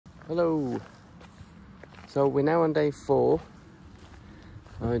Hello. So we're now on day 4.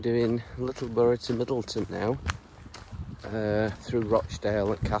 I'm doing Littleborough to Middleton now, through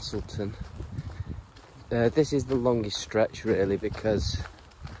Rochdale and Castleton. This is the longest stretch really because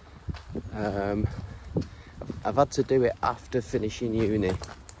I've had to do it after finishing uni.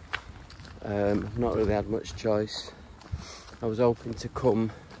 I've not really had much choice. I was hoping to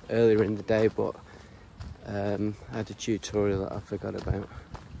come earlier in the day, but I had a tutorial that I forgot about,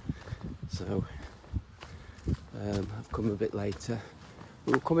 so I've come a bit later.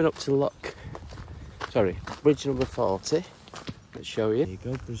 We were coming up to bridge number 40. Let's show you. There you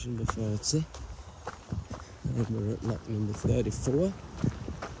go, bridge number 40. And we're at lock number 34,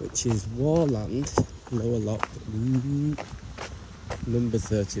 which is Warland, lower lock number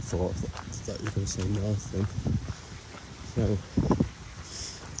 34. I thought you were going to say north then. So,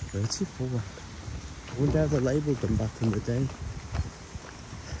 34. I wonder how they labelled them back in the day.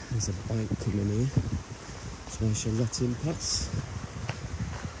 There's a bike coming here, so I shall let him pass.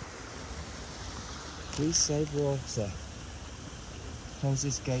 Please save water. Close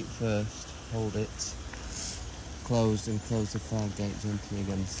this gate first, hold it closed and close the fire gate gently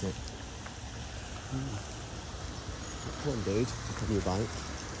against it. Come on dude, get on your bike.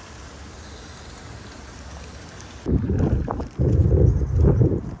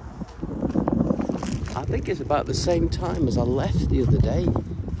 I think it's about the same time as I left the other day.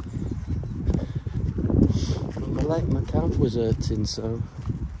 My calf was hurting, so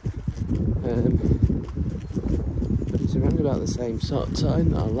it's around about the same sort of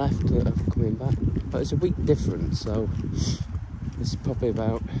time that I left that I'm coming back. But it's a week different, so it's probably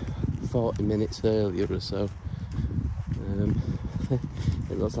about 40 minutes earlier or so.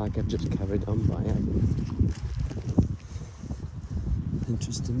 It looks like I've just carried on by it.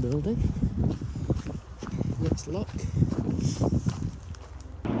 Interesting building. Next lock.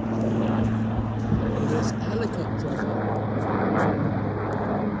 There's a helicopter.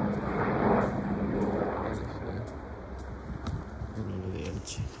 Over the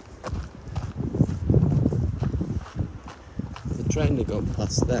edge. The train to go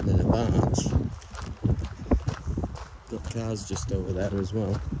past there in a barge. Got cars just over there as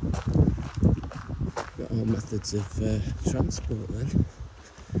well. Got all methods of transport then.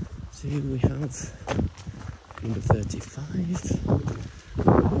 So here we have number 35.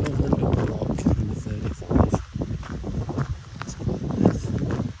 Lock number 35.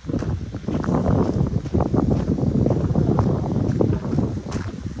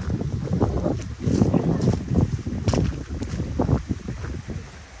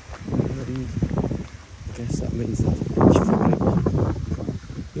 I guess that means that's Bridge 41,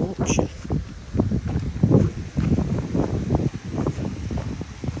 Yorkshire.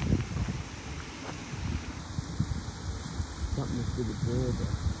 That must be the border.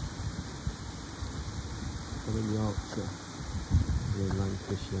 I'm in Yorkshire, I'm in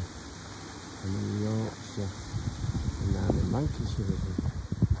Lancashire, I'm in Yorkshire, and now I'm in Lancashire again.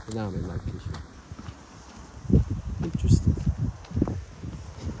 And now I'm in Lancashire. Interesting.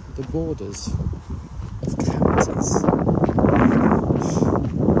 The borders of counties.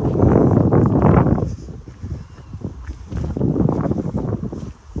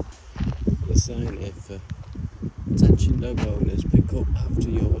 The sign here for attention dog owners, pick up after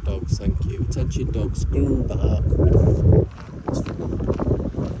your dogs, thank you. Attention dogs, grrr bark. That's funny.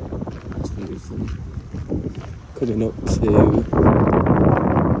 That's very funny. Coming up to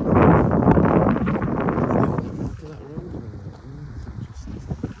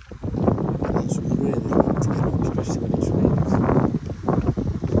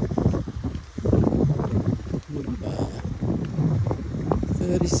number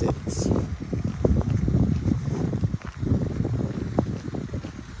 36.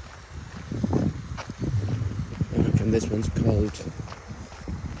 I reckon this one's called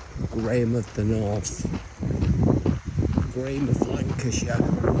Graham of the North. Graham of Lancashire.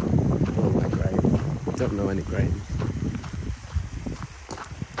 Oh my Graham. Don't know any Graham.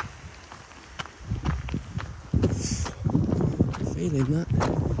 Feeling that.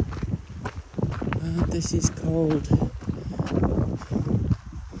 This is called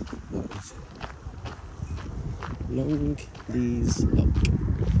Long Lees Lock.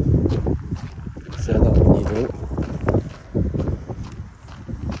 So that one you know.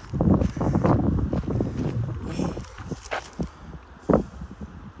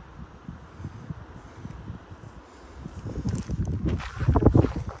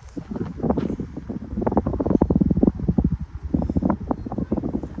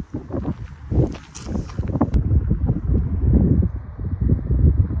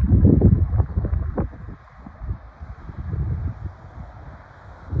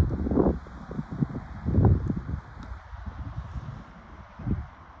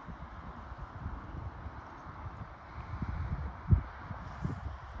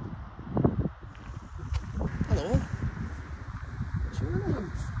 What's your name?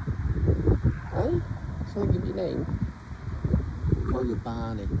 Hey? Shall I give you a name? I'll call you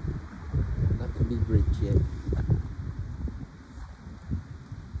Barney. That could be Bridget.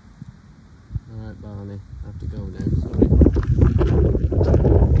 Alright, Barney. I have to go now, sorry.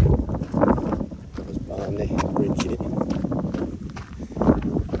 That was Barney, Bridget.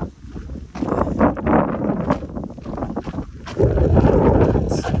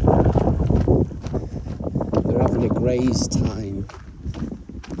 They're having a graze time.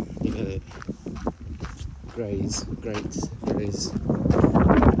 You get it? Graze, great, graze. Give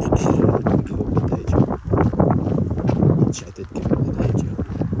up the day job. Which I did give up the day job.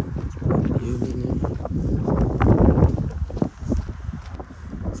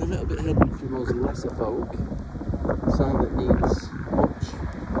 It's a little bit hidden from us lesser folk. Sign that needs much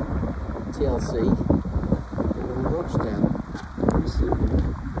TLC. We're in Rochdale.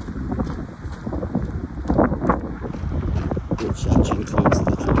 Which actually includes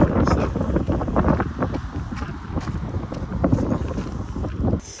Littleborough, so.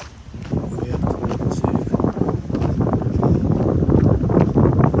 We are going to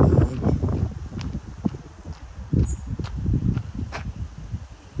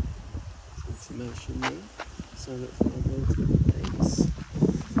information there. Sign up for our voting dates.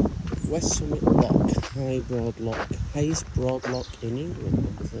 West Summit Lock, High Broad Lock, highest broad lock in England,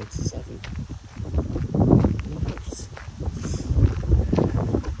 number 37. Oops.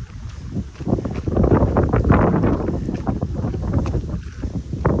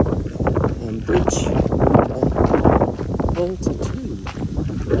 And bridge Volta 2.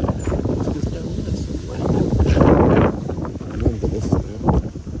 It's down there somewhere. I remember this now.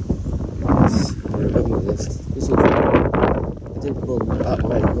 Yes, I remember this. This is, I did run that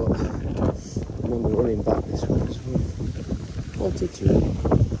way, but I remember running back this way as well. 42.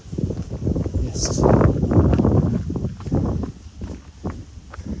 Yes.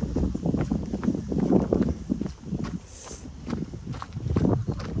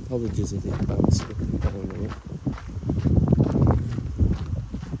 Apologies if it bounced up and down a bit.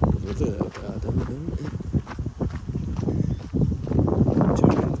 River garden, isn't it?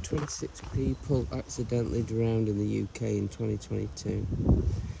 226 people accidentally drowned in the UK in 2022.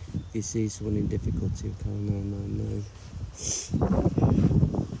 If you see someone in difficulty, call 999.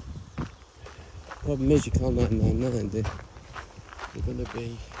 Problem is, you call 999, they're going to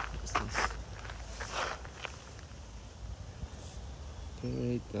be. What's this? Can I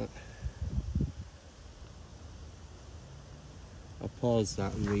read that? I'll pause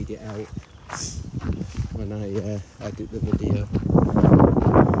that and read it out when I edit the video.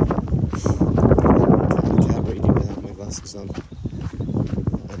 I can't read it without my glasses on.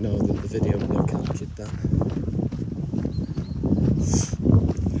 I know that the video will have captured that.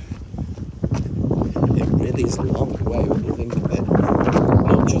 It really is a long way when you think of it.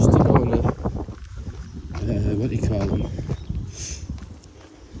 Not just to go on a, what do you call them?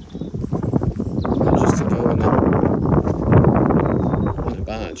 Not just to go on a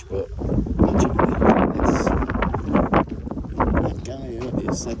barge, but imagine it like this. That guy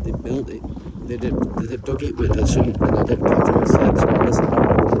earlier said they built it. They'd have dug it with something and I didn't catch what he said, so I'll listen to the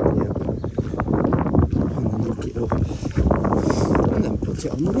video. And then look it up. And then put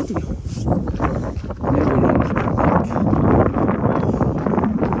it on the video. And everyone like,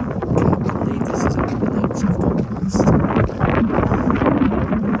 can't believe this is how many notes I've got past.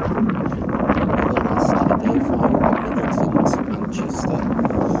 Saturday flying from Middleton to Manchester.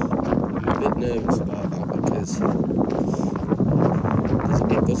 I'm a bit nervous about that because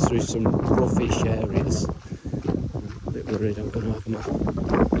it goes through some roughish areas. I'm a bit worried I'm going to have my. I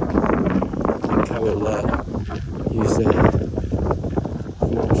think I will use the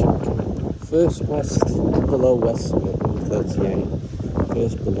connection. First west below West Summit, number 38.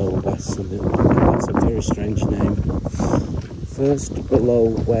 First below West Summit. That's a very strange name. First below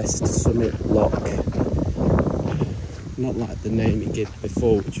West Summit Lock. Not like the name it gave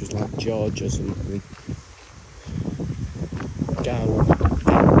before, which was like George or something. Gals.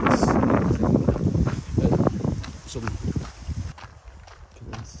 Some.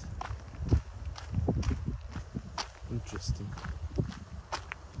 Canals. Interesting.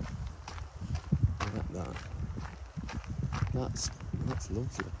 I like that. That's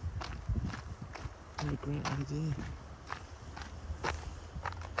lovely. What a great idea.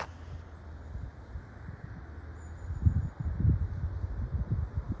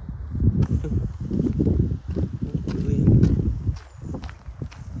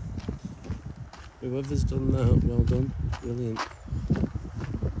 Whoever's done that, well done, brilliant.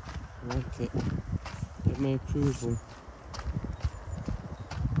 I like it. Get my approval.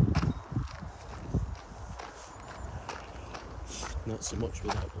 Not so much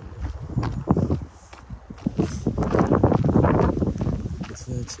with that one. The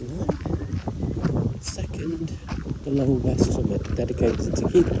 39. Second below West Summit, dedicated to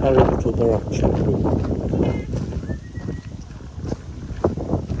keep our Littleborough children.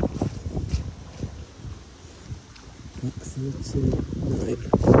 Back 39.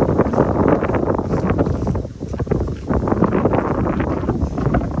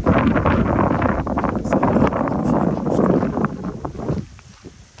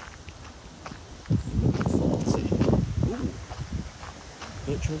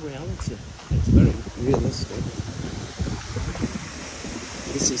 Virtual reality. It's very realistic.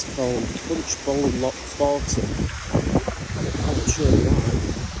 This is called Punch Bowl Lock 40. I'll show you that.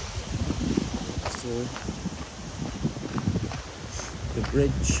 So the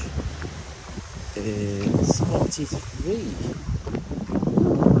bridge is 43.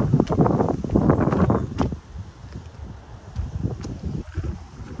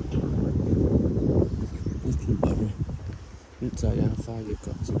 Littleborough. Won't tell you how far you've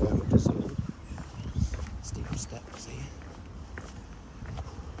got to go, does it? Steep steps here.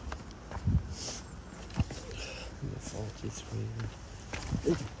 Number 43.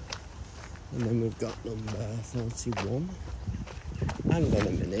 And then we've got number 41. Hang on a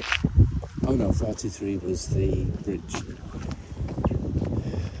minute. Oh no, 43 was the bridge.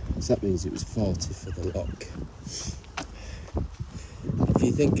 So that means it was 40 for the lock. If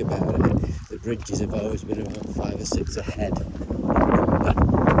you think about it, the bridges have always been about 5 or 6 ahead. But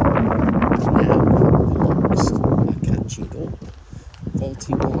now the locks are catching up.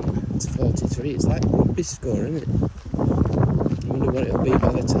 41 to 43. It's like a rugby score, isn't it? I wonder what it'll be by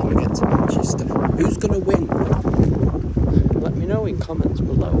the time I get to Manchester. Who's going to win? Let me know in comments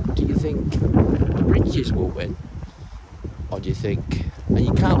below. Do you think the bridges will win? Or do you think, and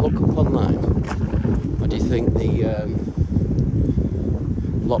you can't look up online, or do you think the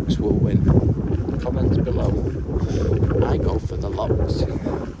locks will win? Comments below. I go for the locks.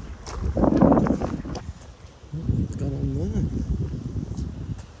 What's going on there?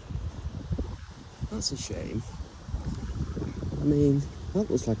 That's a shame. I mean, that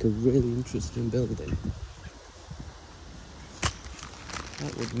looks like a really interesting building.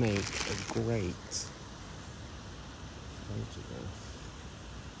 That would make a great photograph.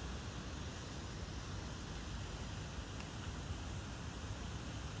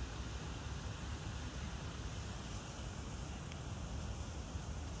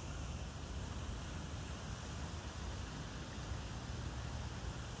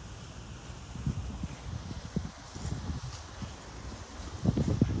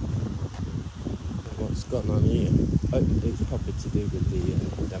 What's going on here? It's probably to do with the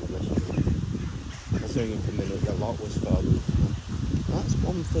demolition. I was thinking for a minute the lot was falling. That's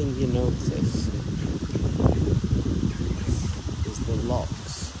one thing you notice, is the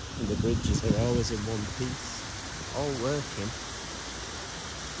locks and the bridges are always in one piece, all working.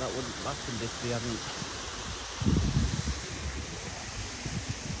 That wouldn't have happened if they hadn't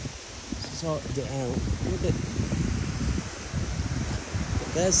sorted it out, would it?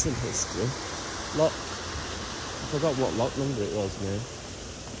 But there's some history. Lock. I forgot what lock number it was now.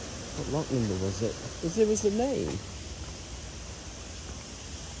 What lock number was it? If there was a name.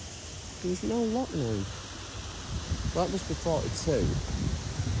 There was no lock name. That must be 42.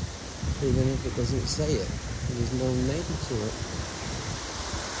 Even if it doesn't say it. There's no name to it.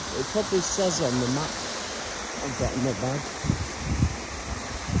 It probably says on the map I've got in my bag.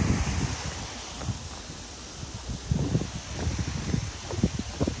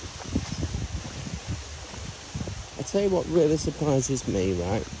 I'll tell you what really surprises me,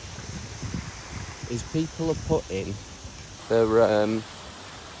 right, is people are putting their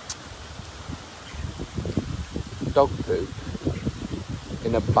dog poop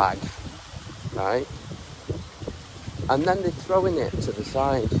in a bag, right, and then they're throwing it to the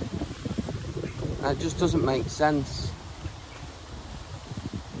side. That just doesn't make sense.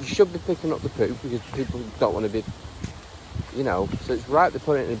 You should be picking up the poop because people don't want to be, you know, so it's right they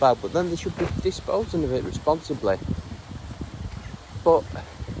put it in a bag, but then they should be disposing of it responsibly. But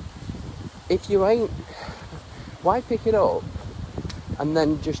if you ain't, why pick it up and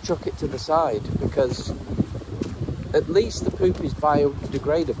then just chuck it to the side? Because at least the poop is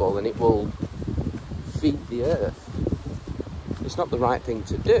biodegradable and it will feed the earth. It's not the right thing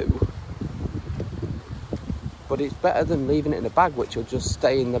to do, but it's better than leaving it in a bag, which will just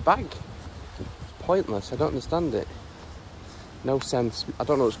stay in the bag. It's pointless. I don't understand it. No sense. I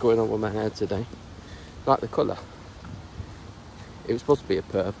don't know what's going on with my hair today. Like the colour. It was supposed to be a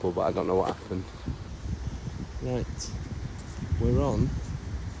purple, but I don't know what happened. Right. We're on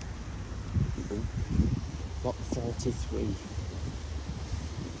block 43.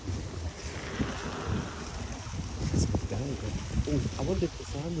 Ooh, I wonder if the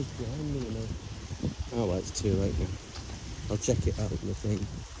sign was behind me, you know. Oh well, it's too late now. I'll check it out on the thing.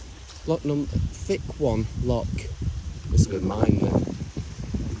 Lock number, thick one, lock. This will be mine then.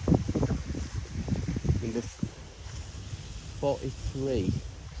 Number 43.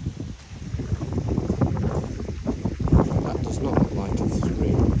 That does not look like a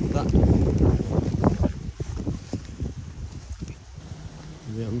 3. That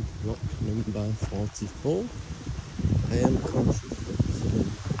we're on lock number 44. I am conscious that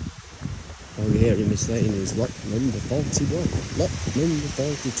all you're hearing me saying is lock number 41, lock number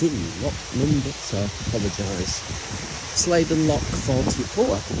 42, lock number, so I apologise. Sladen lock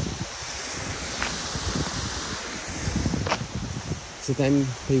 44. So then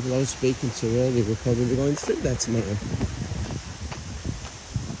people I was speaking to earlier will probably be going through there tomorrow.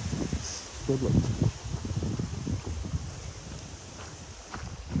 Good luck.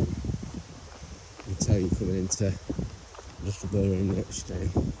 I can tell you coming into Littleborough in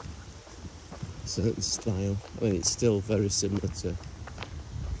Rochdale. Certain style. I mean, it's still very similar to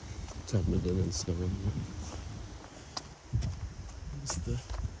Todmorden and so on. There's the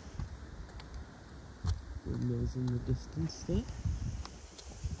windmills in the distance there.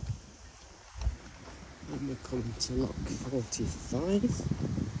 And we're coming to lock 45,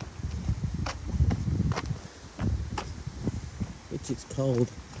 which is called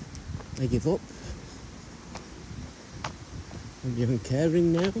I Give Up. I'm even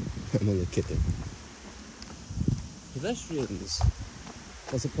caring now. I'm only kidding. Pedestrians,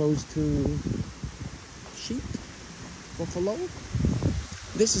 as opposed to sheep, buffalo.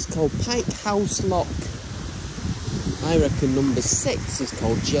 This is called Pike House Lock. I reckon number 6 is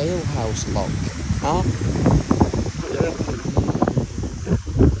called Jailhouse Lock. Huh?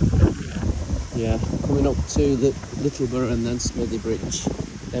 Yeah, coming up to the Littleborough and then Sowerby Bridge,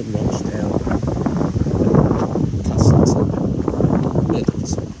 then Rochdale,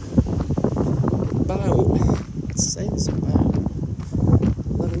 Middleton. About, I'd say there's about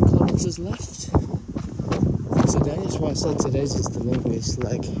 11 kilometres left for today. That's why I said today's is the longest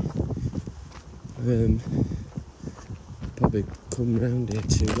leg. Probably come round here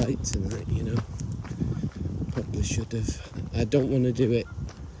too late tonight, you know. Probably should have. I don't want to do it.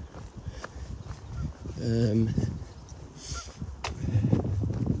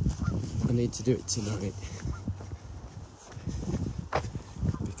 I need to do it tonight.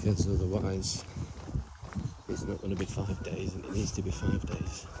 Because otherwise it's not going to be 5 days, and it needs to be 5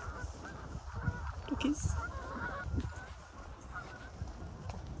 days. Duckies.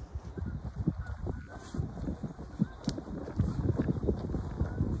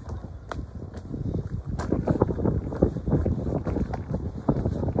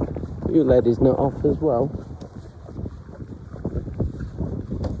 You ladies not off as well?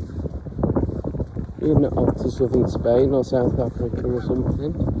 You're not off to southern Spain or South Africa or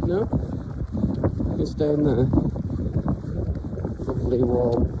something? No? You're staying there? Lovely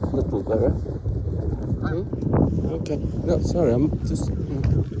warm Littleborough. Hmm? Okay. No, sorry, I'm just...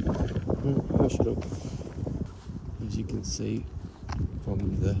 hush it up. As you can see from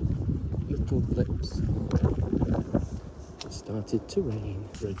the little blips, it started to rain.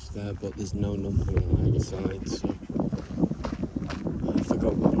 Bridge there, but there's no number on either side, so I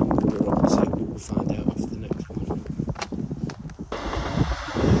forgot what number we're up to. We'll find out after the next one. I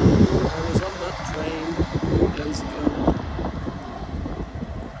was on that train 4 days ago.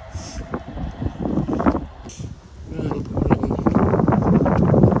 Right, we're on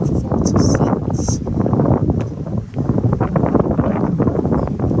 46.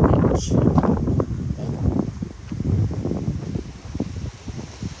 Bridge.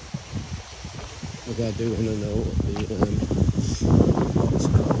 I do want to know what the what's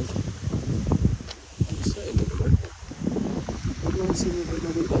it called. Say it again. Everyone's seen it, but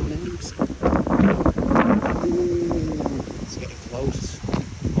we've got names. It's getting close.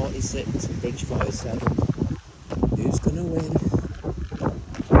 46, Bridge 47. Who's gonna win?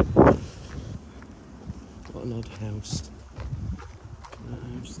 What an odd house. That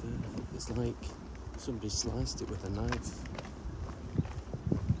house there. It's like somebody sliced it with a knife.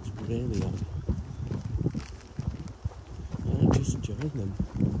 It's really odd. Just join them.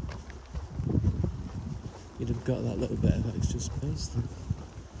 You'd have got that little bit of extra space then.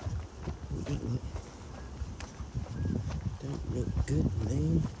 You get that. Don't look good,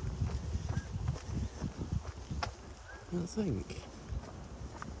 man. I think.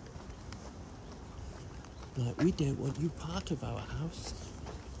 Like, we don't want you part of our house.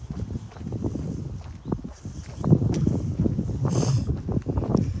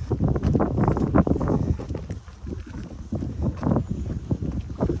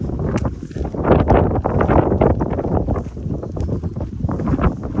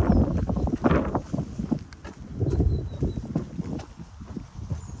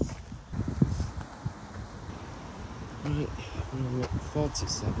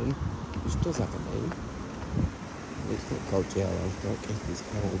 47, which does have a name. It's not called JL's Rock, it's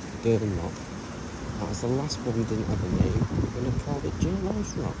called Göta. As the last one didn't have a name, we're going to call it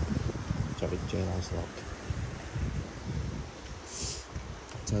JL's Rock. Sorry, JL's Rock.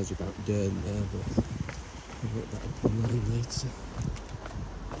 It tells you about Dern there, but I'll look that up online later.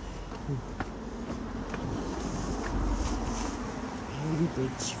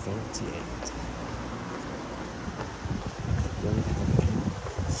 Bridge 48.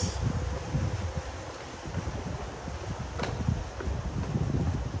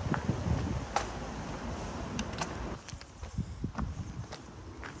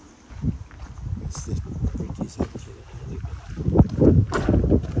 What's this bridge is actually?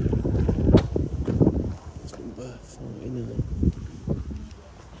 It's number 49.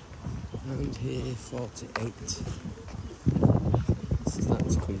 And here 48. It's starting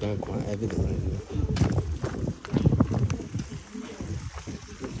to come down quite heavy the rain now.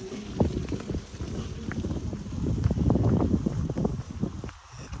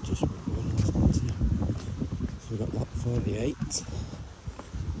 Just one. So we've got that 48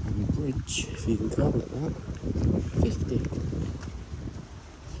 and bridge, if you can call it that, 50.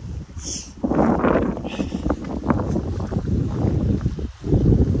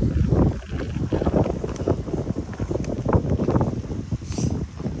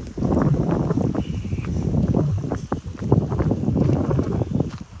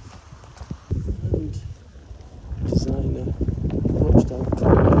 Designer Rochdale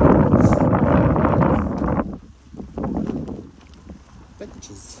Canal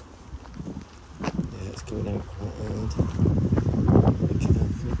benches. Yeah, it's coming out quite hard. Be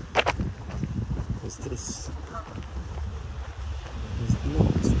careful, because this is not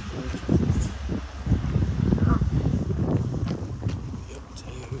waterproof.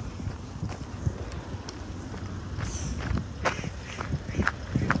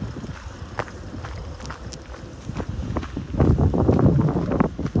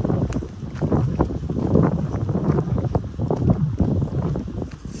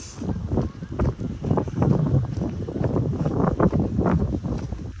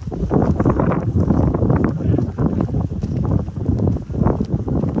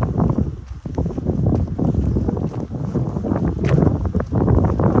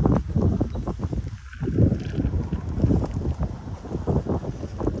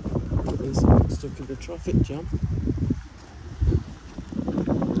 Up to stuck in the traffic jam.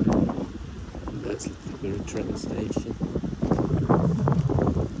 That's Littleborough train station.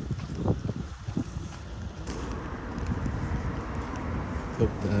 Up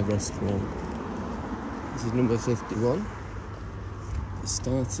there, restaurant. This is number 51. It's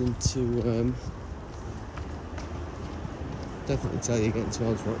starting to definitely tell you getting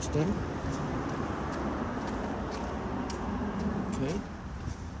towards Rochdale. Okay.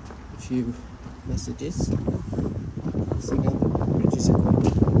 A few messages. See now the bridges are going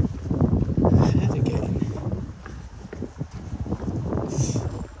ahead again.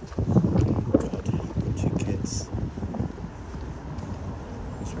 Oh God, bunch of kids.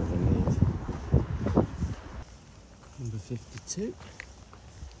 That's what I need. Number 52.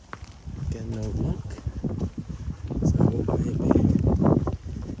 Again, no luck. So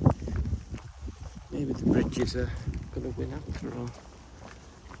maybe the bridges are going to win after all.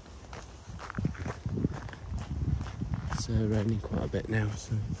 It's raining quite a bit now,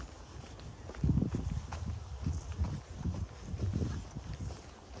 so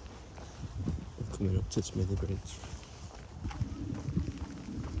we're coming up to Sowerby Bridge.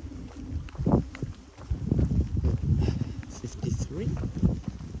 Yep. 53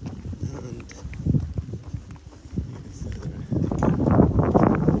 and further ahead again.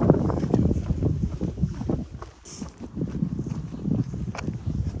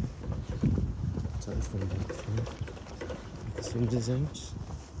 Telephone back there. Cinder's house.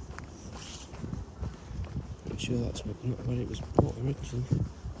 Pretty sure that's not where it was bought originally.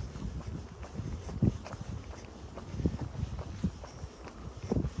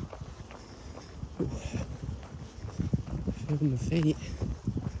 Feel my feet.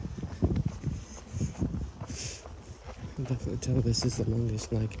 I can definitely tell this is the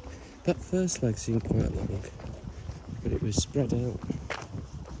longest leg. That first leg seemed quite long, but it was spread out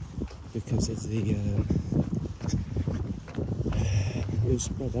because of the it was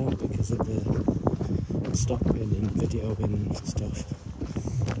spread out because of the stopping and videoing and stuff.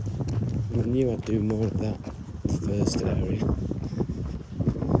 And I knew I'd do more of that first area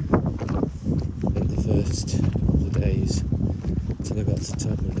in the first couple of days until I got to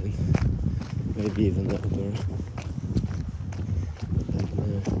Todmorden, maybe even Littleborough.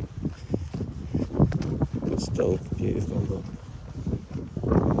 And it's still beautiful, but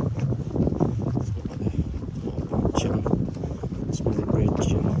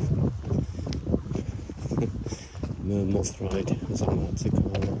North Ride, as I like to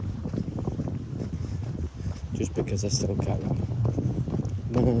call it. Just because I still can't.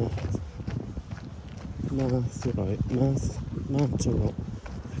 North Ride, North to what?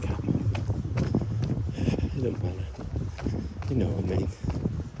 I can't remember. It don't matter. You know what I mean.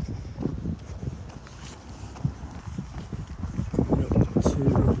 Coming up to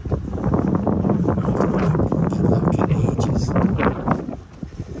padlock in ages. I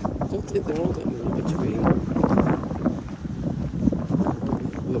don't think they're all that many between.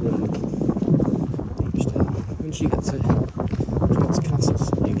 We're on Rochdale. Once you get towards Castles,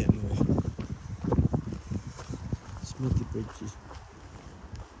 you get more smoothly bridges.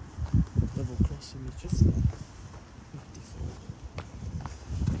 Level crossing is just there. 54.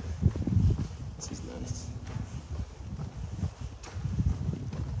 This is nice.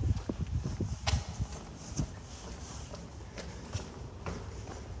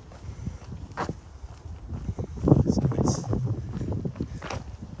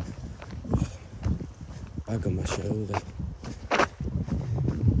 Bag on my shoulder.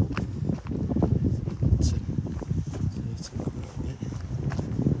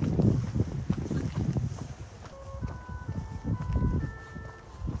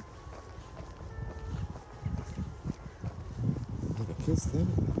 Kids there.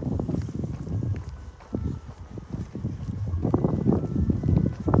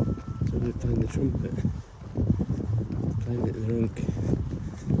 Somebody playing the trumpet. Playing it in the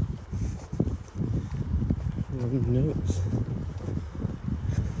wrong notes.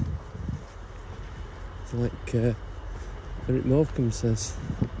 It's like Eric Morecambe says,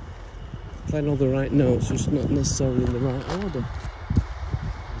 playing all the right notes, just not necessarily in the right order.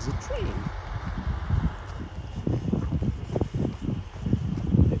 There's a train.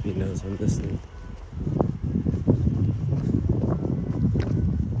 Maybe he knows I'm listening.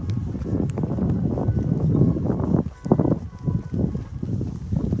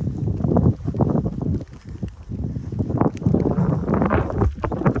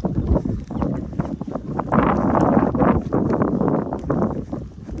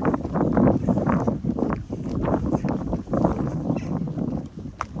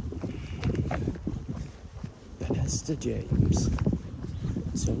 James,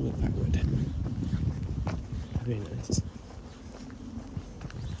 solar powered. Very nice.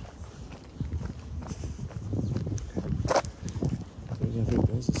 Whoever it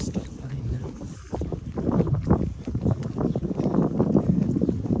was has stopped playing now.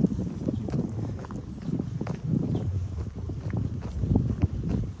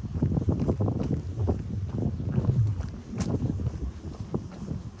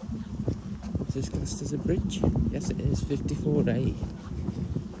 Is this classed as a bridge? Yes it is, 54A.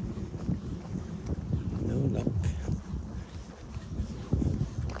 No luck.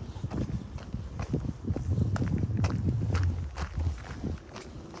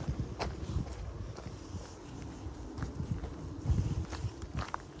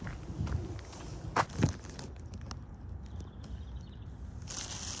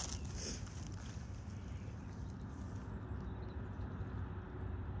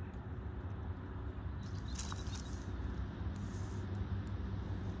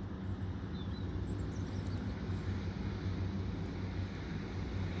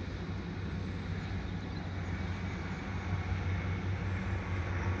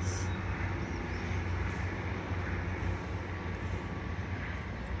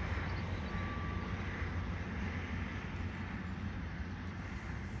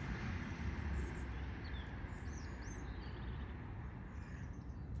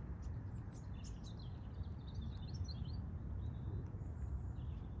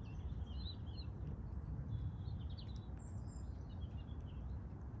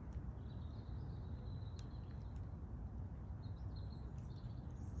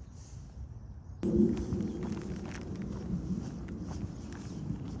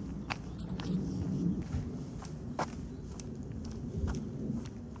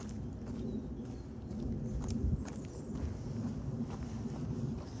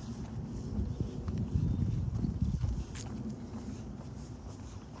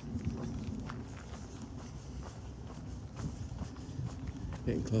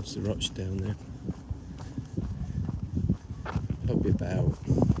 Getting close to Rochdale now. Probably about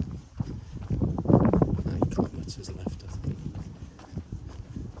 9 kilometres left, I think.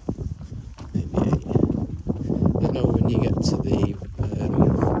 Maybe 8. I know when you get to the where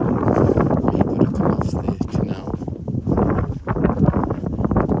you've got to come off the canal,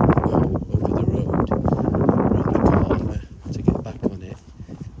 go over the road, around the corner to get back on it.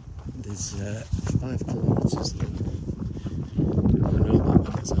 There's 5 kilometres there. I know that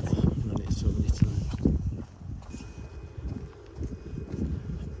because I've run it so many times.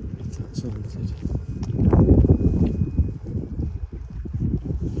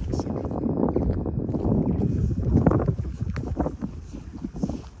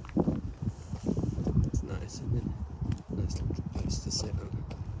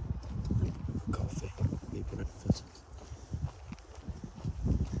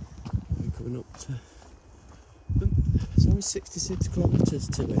 coming up to... It's only 66 kilometres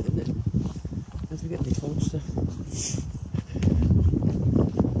to it, isn't it? As we get any closer.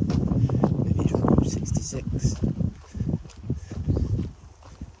 Maybe it's around 66.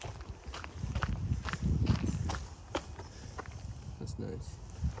 That's nice.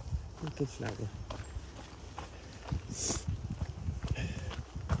 Little flower.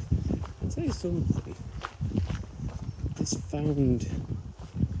 I'll tell you something. This found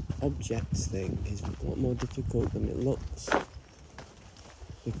objects thing is a lot more difficult than it looks,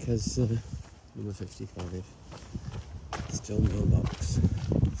 because number 55 still no box.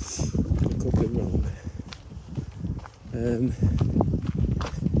 I could be wrong.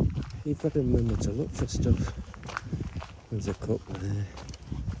 You've got to remember to look for stuff. There's a cup there,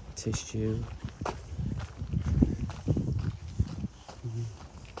 tissue.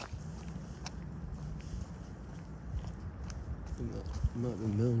 Might be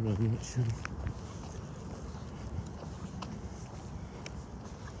Milron, actually.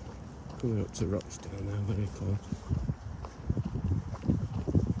 Coming up to Rochdale now, very close.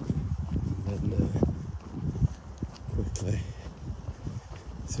 And then quickly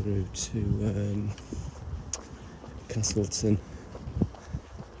through to Castleton,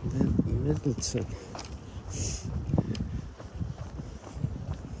 and then Middleton.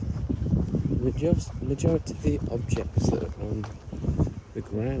 Majority of the objects that are on the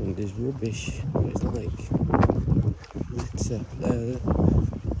ground is rubbish. It's like litter,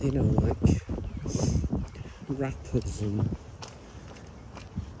 you know, like wrappers and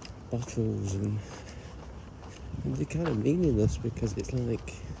bottles, and they're kind of meaningless because it's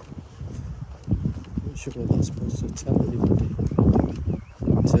like, I'm not sure what that's supposed to tell anybody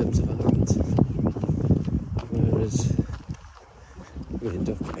in terms of art. Whereas, I mean,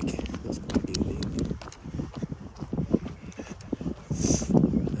 duck egg, that's quite unique.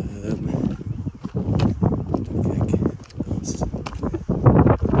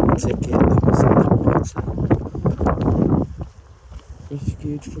 Ticket that was in the water,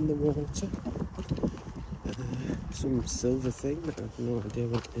 rescued from the water. Some silver thing that I have no idea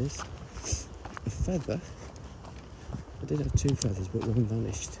what it is. A feather. I did have 2 feathers, but one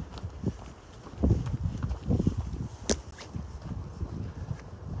vanished.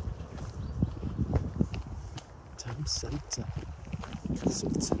 Town centre,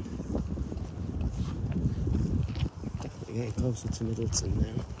 Castleton. Definitely getting closer to Middleton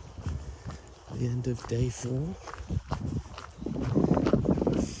now. The end of day 4,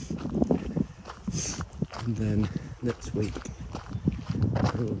 and then next week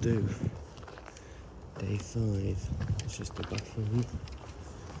I will do day 5. It's just a back home.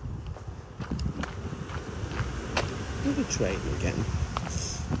 Another train again.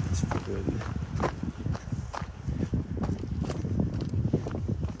 It's following me.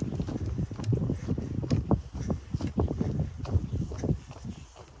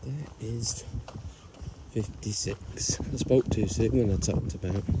 There is 56. I spoke too soon when I talked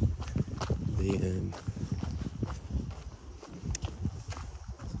about the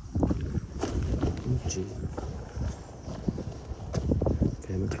oh gee.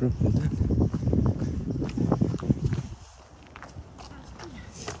 Came a cropper then.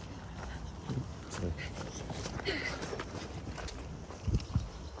 Sorry.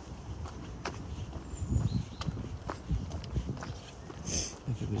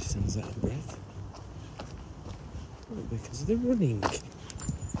 Everybody sounds out of breath. Because they're running.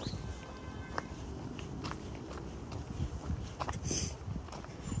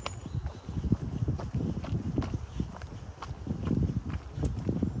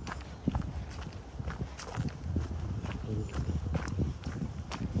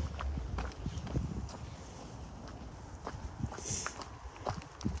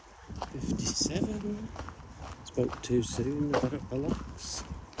 Spoke too soon about the locks,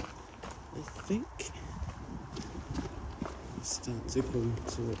 I think. Start to come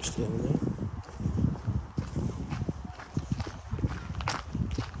to Rochdale now.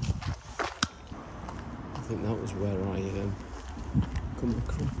 I think that was where I come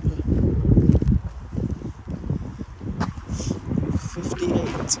across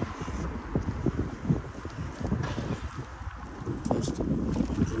 58. Close to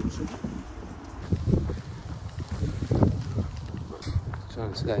Middleton.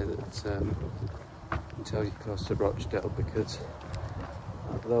 Trying to say that until you cross to Rochdale, because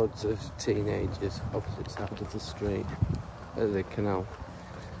loads of teenagers opposite side of the street at the canal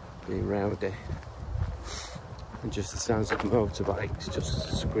being rowdy, and just the sounds of motorbikes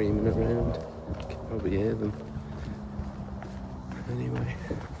just screaming around. You can probably hear them. Anyway,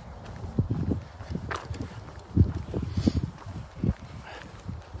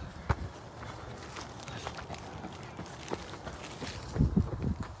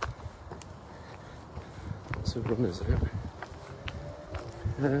 lots of runners out.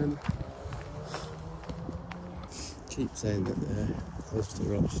 Keep saying that they're close to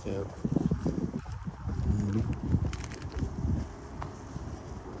Rochdale.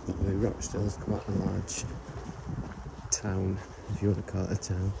 By the way, Rochdale's quite a large town, if you want to call it a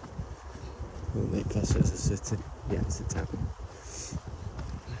town. I won't make class as a city. Yeah, it's a town.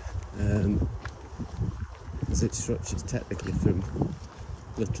 As it stretches technically from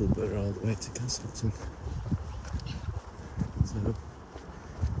Littleborough all the way to Castleton. So,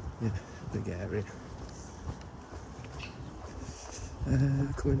 yeah, big area.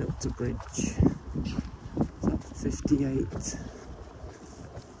 Coming up to bridge. Is that 58?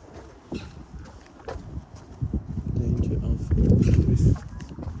 Danger of with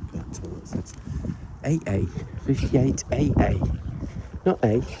what's 8A. 58 AA. Not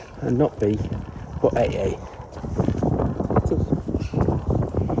A and not B, but AA.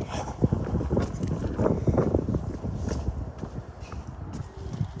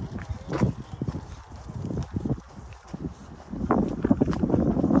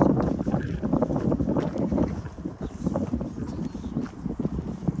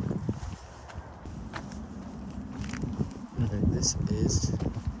 This is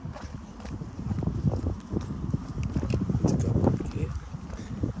to go back here.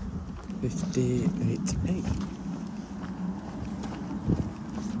 58A.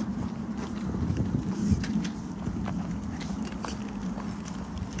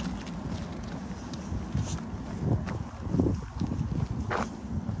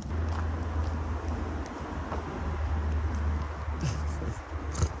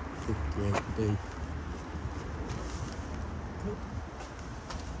 B.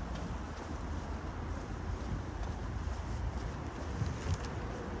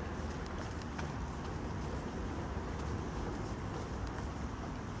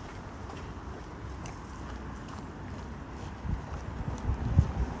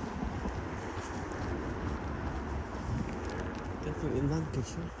 Definitely in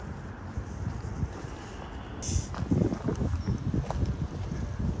Lancashire.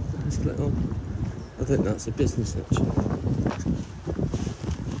 Nice little, I think that's a business actually.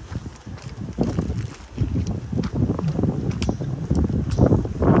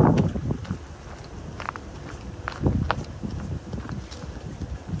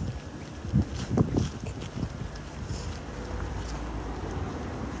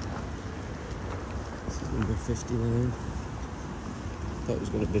 This is number 59. Thought it was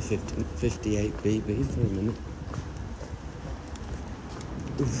going to be 58 BB for a minute.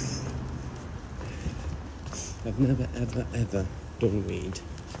 Oof. I've never ever done weed,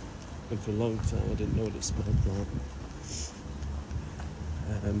 and for a long time I didn't know what it smelled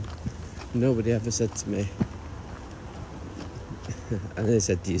like. Nobody ever said to me, and they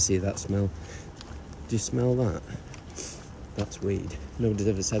said, do you see that smell? Do you smell that? That's weed. Nobody's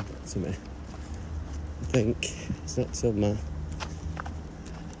ever said that to me. I think it's not till my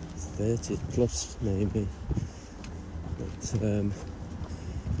 30 plus maybe, but I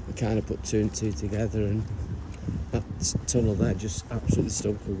kind of put 2 and 2 together, and that tunnel there just absolutely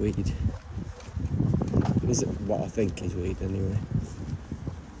stunk of weed. Is it what I think is weed anyway?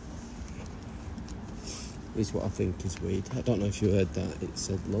 Is what I think is weed. I don't know if you heard that. It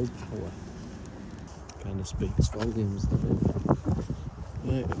said low power. Kind of speaks volumes, doesn't it?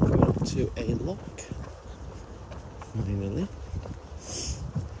 Right, we're going up to a lock. Finally.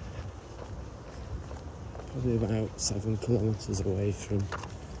 Probably about 7 kilometres away from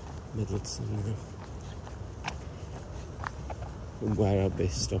Middleton now. From where I'll be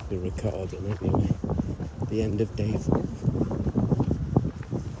stopping recording anyway. The end of day 4.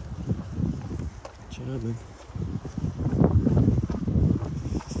 German.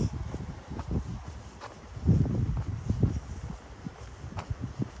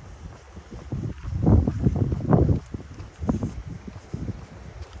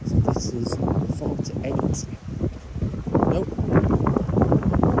 So this is 48. Nope.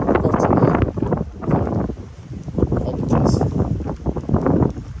 49. Apologies.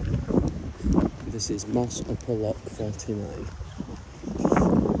 This is Moss Upper Lock 49.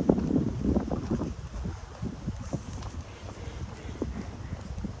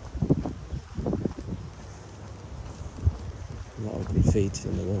 A lot of graffiti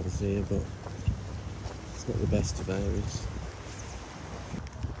on the walls here, but it's not the best of areas.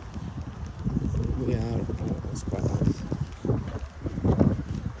 We are, that's quite nice.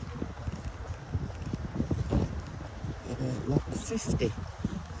 Lock 50.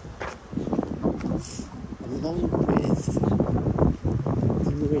 Along with Bridge.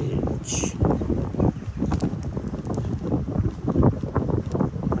 Bridge.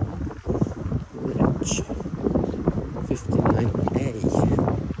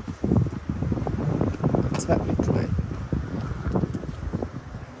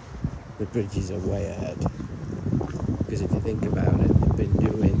 the bridges are way ahead. Because if you think about it, they've been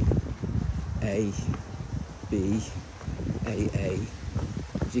doing A, B, AA.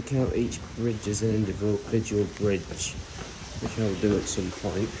 If you count each bridge as an individual bridge, which I'll do at some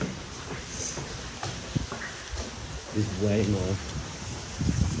point, there's way more.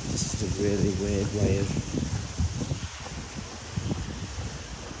 This is a really weird way of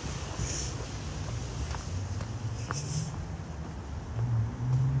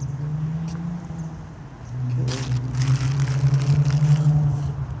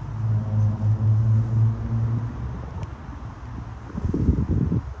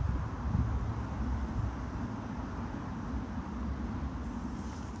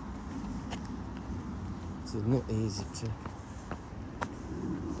it's not easy to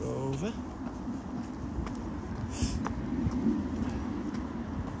go over.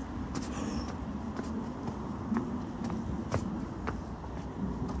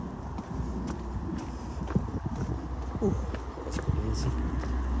 Ooh, that's pretty easy.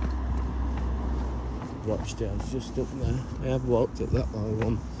 Rochdale's just up there. I have walked up that long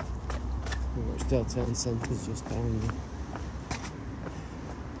one. The Rochdale town centre's just down there.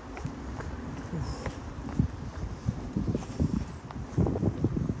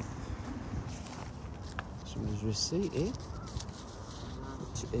 Receipt here,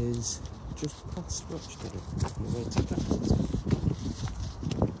 which is just past Rochdale on the way to Gothenburg.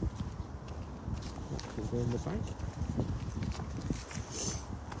 That can go in the bag.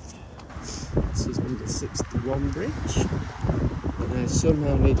 This is number 61 bridge, and I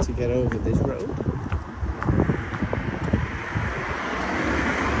somehow need to get over this road.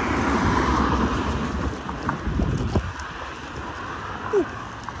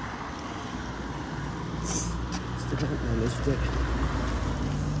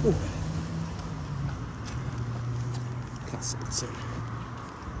 Ooh. Castleton.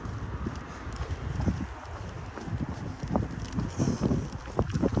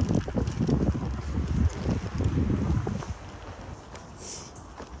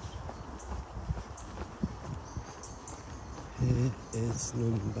 Here is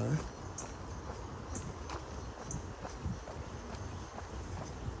number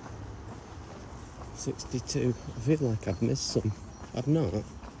 62. I feel like I've missed some. I've not.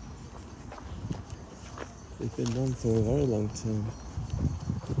 They've been on for a very long time.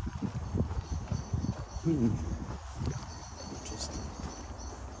 Interesting.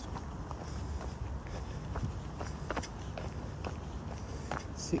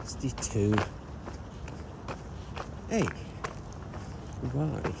 "62. Hey.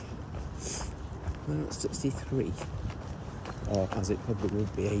 Why? Why not 63? Or as it probably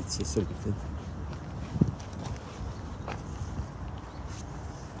would be 80 something.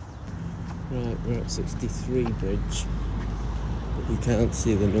 Right, we're at 63 bridge, but you can't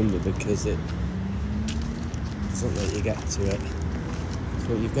see the number because it doesn't let you get to it. So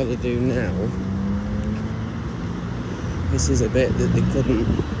what you've got to do now, this is a bit that they couldn't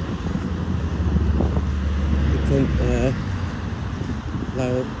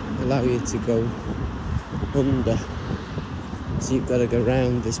allow you to go under, so you've got to go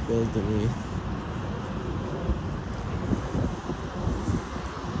round this building here.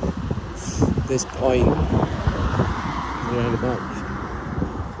 This point, around about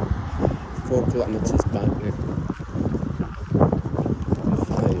 4 kilometres back now,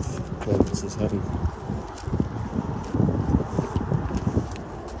 5 kilometres home.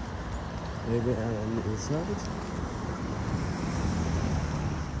 Here we are on the other side.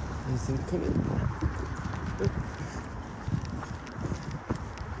 Anything coming?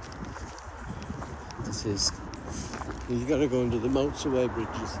 This is, you've got to go under the motorway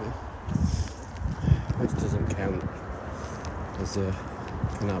bridges there. Which doesn't count as a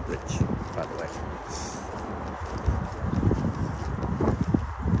canal bridge, by the way.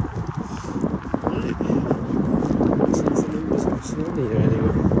 Right. Since the numbers are still here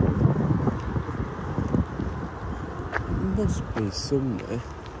anyway. It must be somewhere.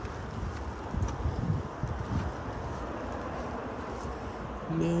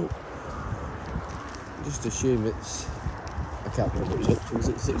 No. Just assume it's, I can't remember what it's up to, is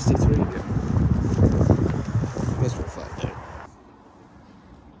it 63 now? I guess we'll find out.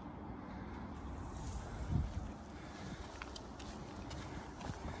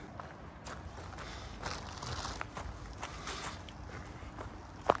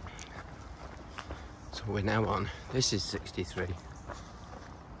 So we're now on, this is 63.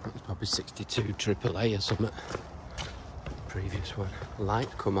 That's probably 62 AAA or something. Previous one. Light,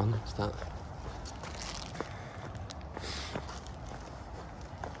 come on, what's that?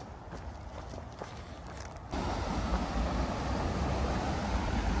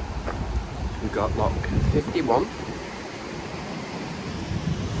 we've got lock 51,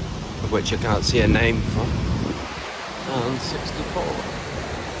 of which I can't see a name for, and 64.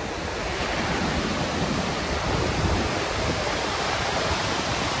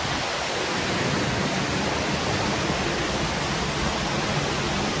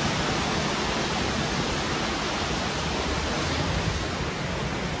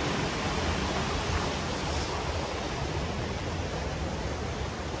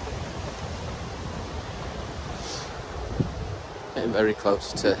 Getting very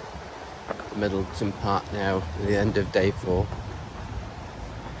close to the Middleton part now, at the end of day 4.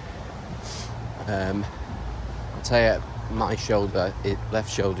 I'll tell you, my shoulder,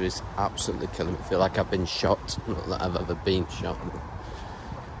 left shoulder is absolutely killing me. I feel like I've been shot, not that I've ever been shot.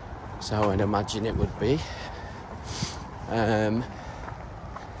 So I'd imagine it would be. And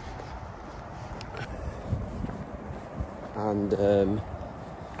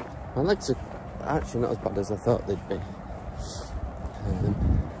my legs are actually not as bad as I thought they'd be.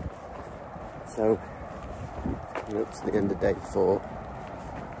 So coming up to the end of day 4.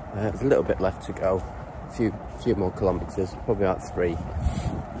 There's a little bit left to go, a few more kilometres, probably about 3,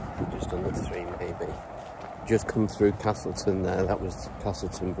 just under 3 maybe. Just come through Castleton there, that was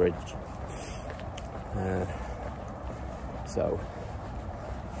Castleton Bridge. So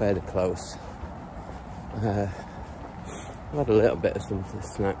fairly close. I had a little bit of something to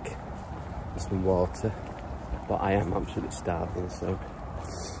snack, some water, but I am absolutely starving, so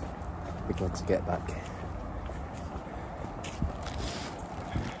I'll be glad to get back.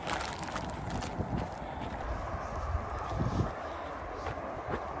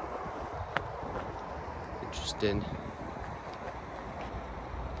 Interesting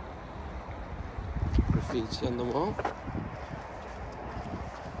graffiti on the wall.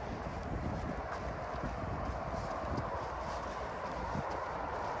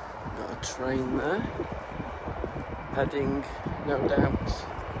 Got a train there, heading no doubt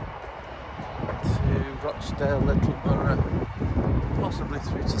to Rochdale, Littleborough, possibly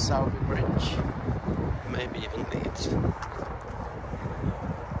through to Sowerby Bridge, maybe even Leeds. And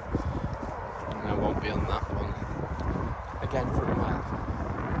I won't be on that one again for a while.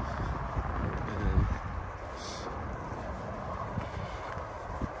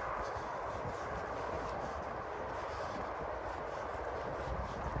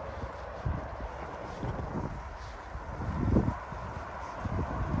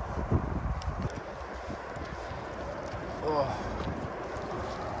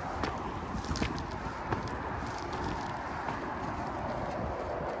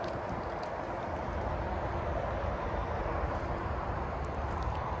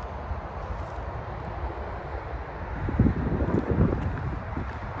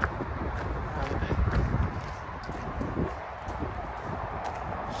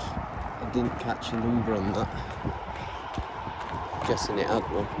 Didn't catch a number on that. Guessing it had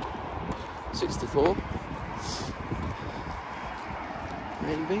one. 64?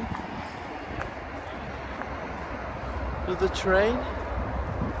 Maybe? Another train?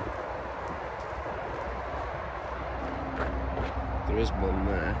 There is one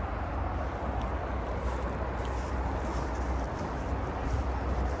there.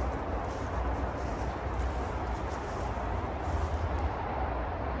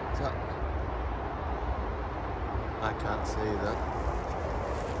 I can't see that.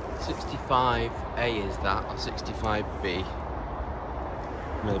 65A is that, or 65B?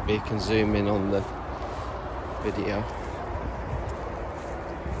 Maybe you can zoom in on the video.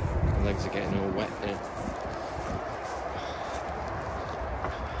 My legs are getting all wet now.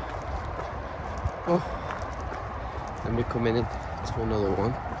 Oh, and we're coming in to another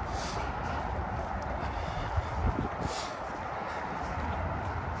one.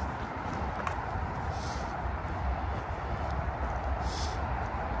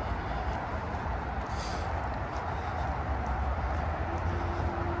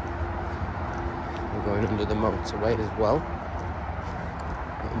 Going under the motorway as well,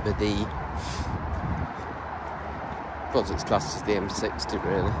 under the, I suppose it's classed as the M60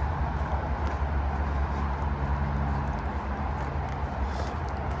 really.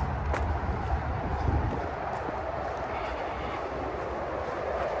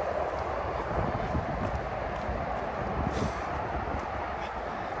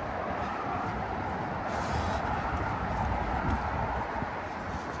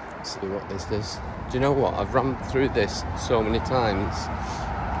 Let's see what this is. Do you know what? I've run through this so many times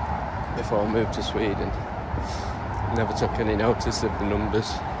before I moved to Sweden. Never took any notice of the numbers.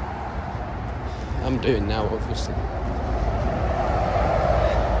 I'm doing now, obviously.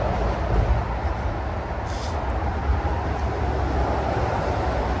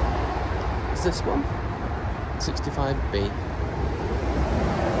 What's this one? 65B.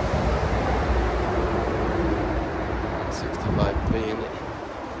 65B in it.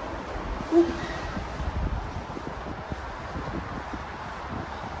 Ooh.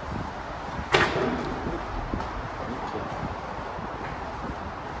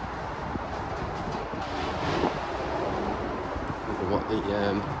 What the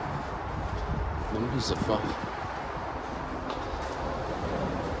numbers are for.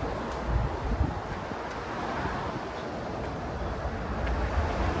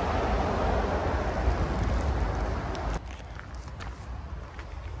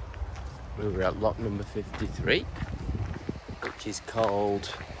 We were at lock number 53, which is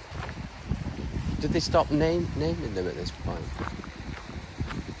called... Did they stop naming them at this point?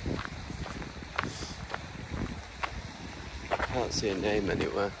 I can't see a name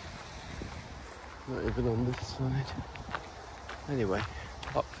anywhere. Not even on this side. Anyway,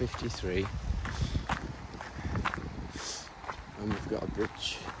 lock 53. And we've got a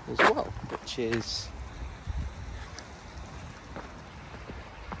bridge as well, which is...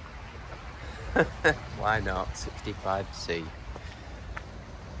 Why not? 65C.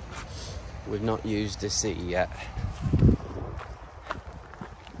 We've not used the C yet.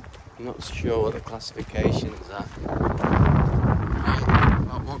 I'm not sure what the classifications are. Right,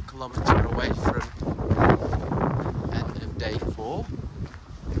 about 1 kilometre away from end of day 4.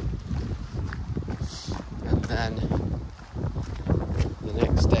 And then the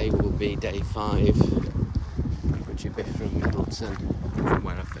next day will be day 5, which will be from Middleton, from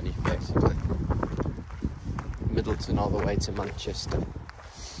where I finished basically. Middleton all the way to Manchester.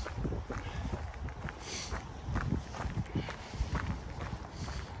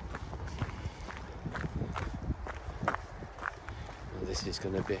 Well, this is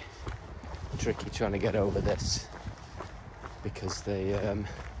going to be tricky trying to get over this because they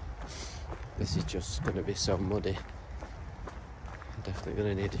this is just going to be so muddy. I'm definitely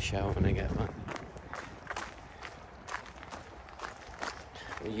going to need a shower when I get back.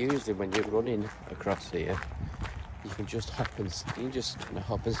 Usually when you're running across here, you can just hop and kind of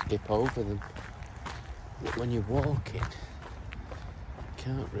skip over them. But when you're walking, you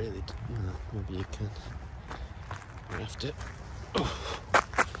can't really. Well, maybe you can. You have to.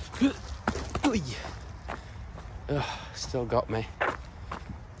 Still got me.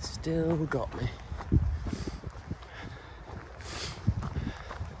 Still got me.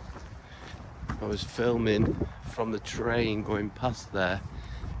 I was filming from the train going past there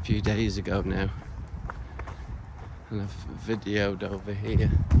a few days ago now, and I've videoed over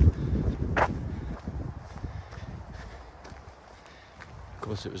here. Of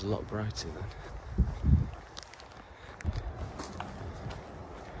course it was a lot brighter then.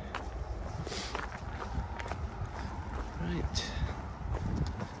 Right.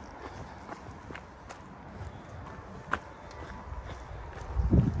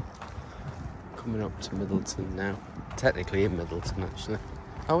 Coming up to Middleton now. Technically in Middleton actually.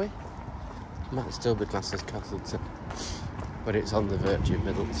 Are we? Might still be classed as Castleton, but it's on the verge of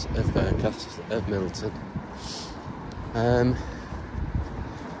Middleton.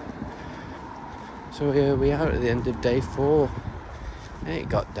 So here we are at the end of day 4. And it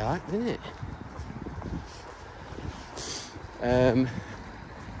got dark, didn't it?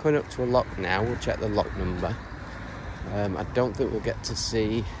 Coming up to a lock now. We'll check the lock number. I don't think we'll get to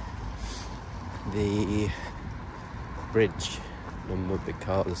see the bridge number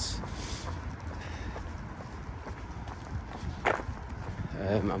because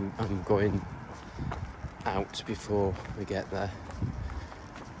I'm going out before we get there.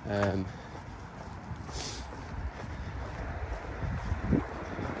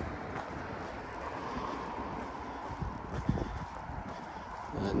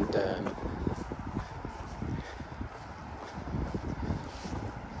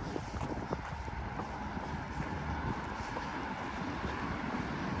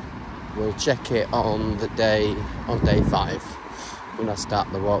 We'll check it on day 5 when I start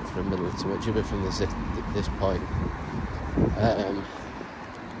the walk from Middleton, which will be from this point.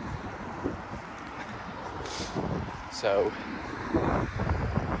 So we'll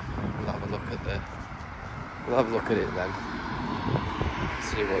have a look at it then.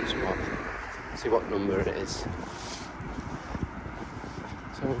 See what number it is.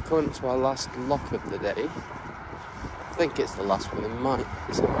 So we're coming to our last lock of the day. I think it's the last one. It might.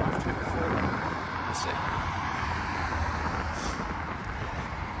 It's not after it before. We'll see.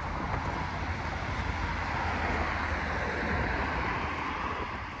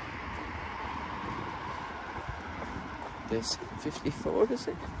 This 54, is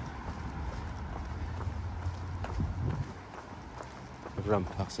it? I've run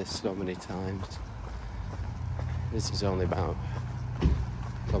past this so many times. This is only about a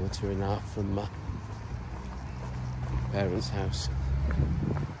kilometre and a half from my parents' house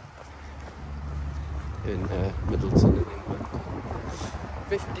in Middleton in England.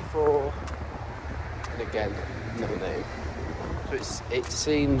 54, and again, no name. So it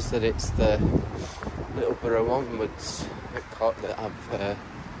seems that it's the Littleborough onwards that have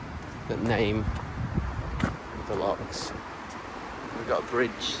that name the locks. We've got a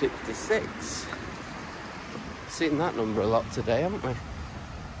bridge 66. Seen that number a lot today, haven't we?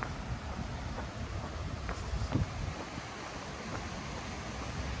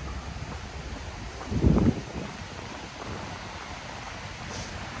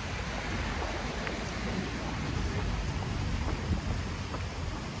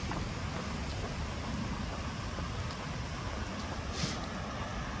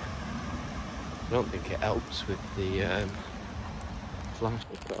 I don't think it helps with the flash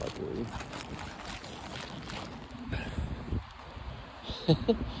card really.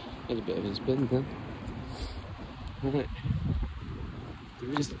 Had a bit of a spin then. Right. Did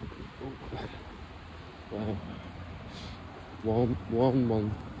we just... Oh. Wow.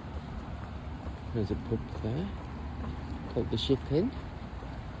 One. There's a pub there. Called the Ship Inn.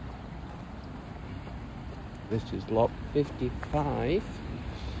 This is lock 55.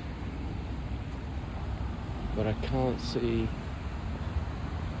 But I can't see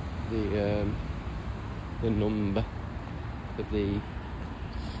the number for the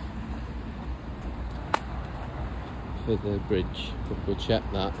bridge. But we'll check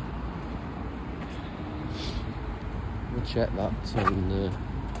that. We'll check that on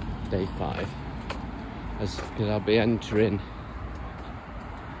day 5, because I'll be entering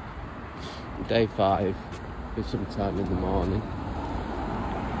day 5 for some time in the morning.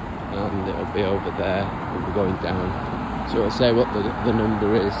 And it'll be over there, we'll be going down. So I'll say what the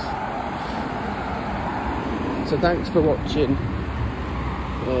number is. So thanks for watching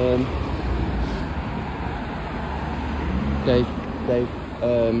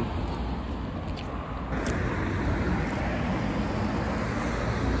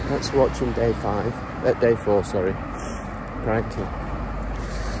thanks for watching day 4, sorry. Crikey.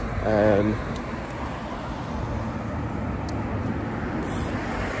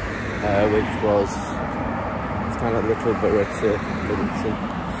 Which was kind of Littleborough to Middleton.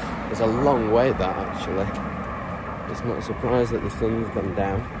 It's a long way that actually. It's not a surprise that the sun's gone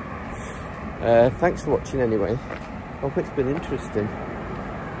down. Thanks for watching anyway. Hope it's been interesting.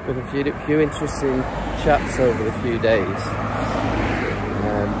 Been a few interesting chats over the few days.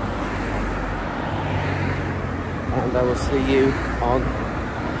 And I will see you on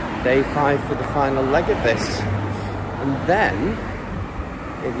day 5 for the final leg of this. And then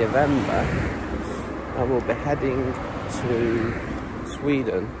in November, I will be heading to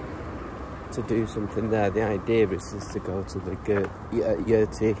Sweden to do something there. The idea is to go to the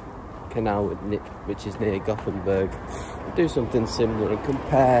Göta Canal, which is near Gothenburg, do something similar and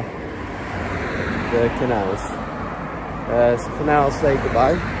compare the canals. So for now, I'll say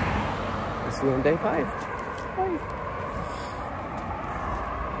goodbye. I'll see you on day 5. Bye.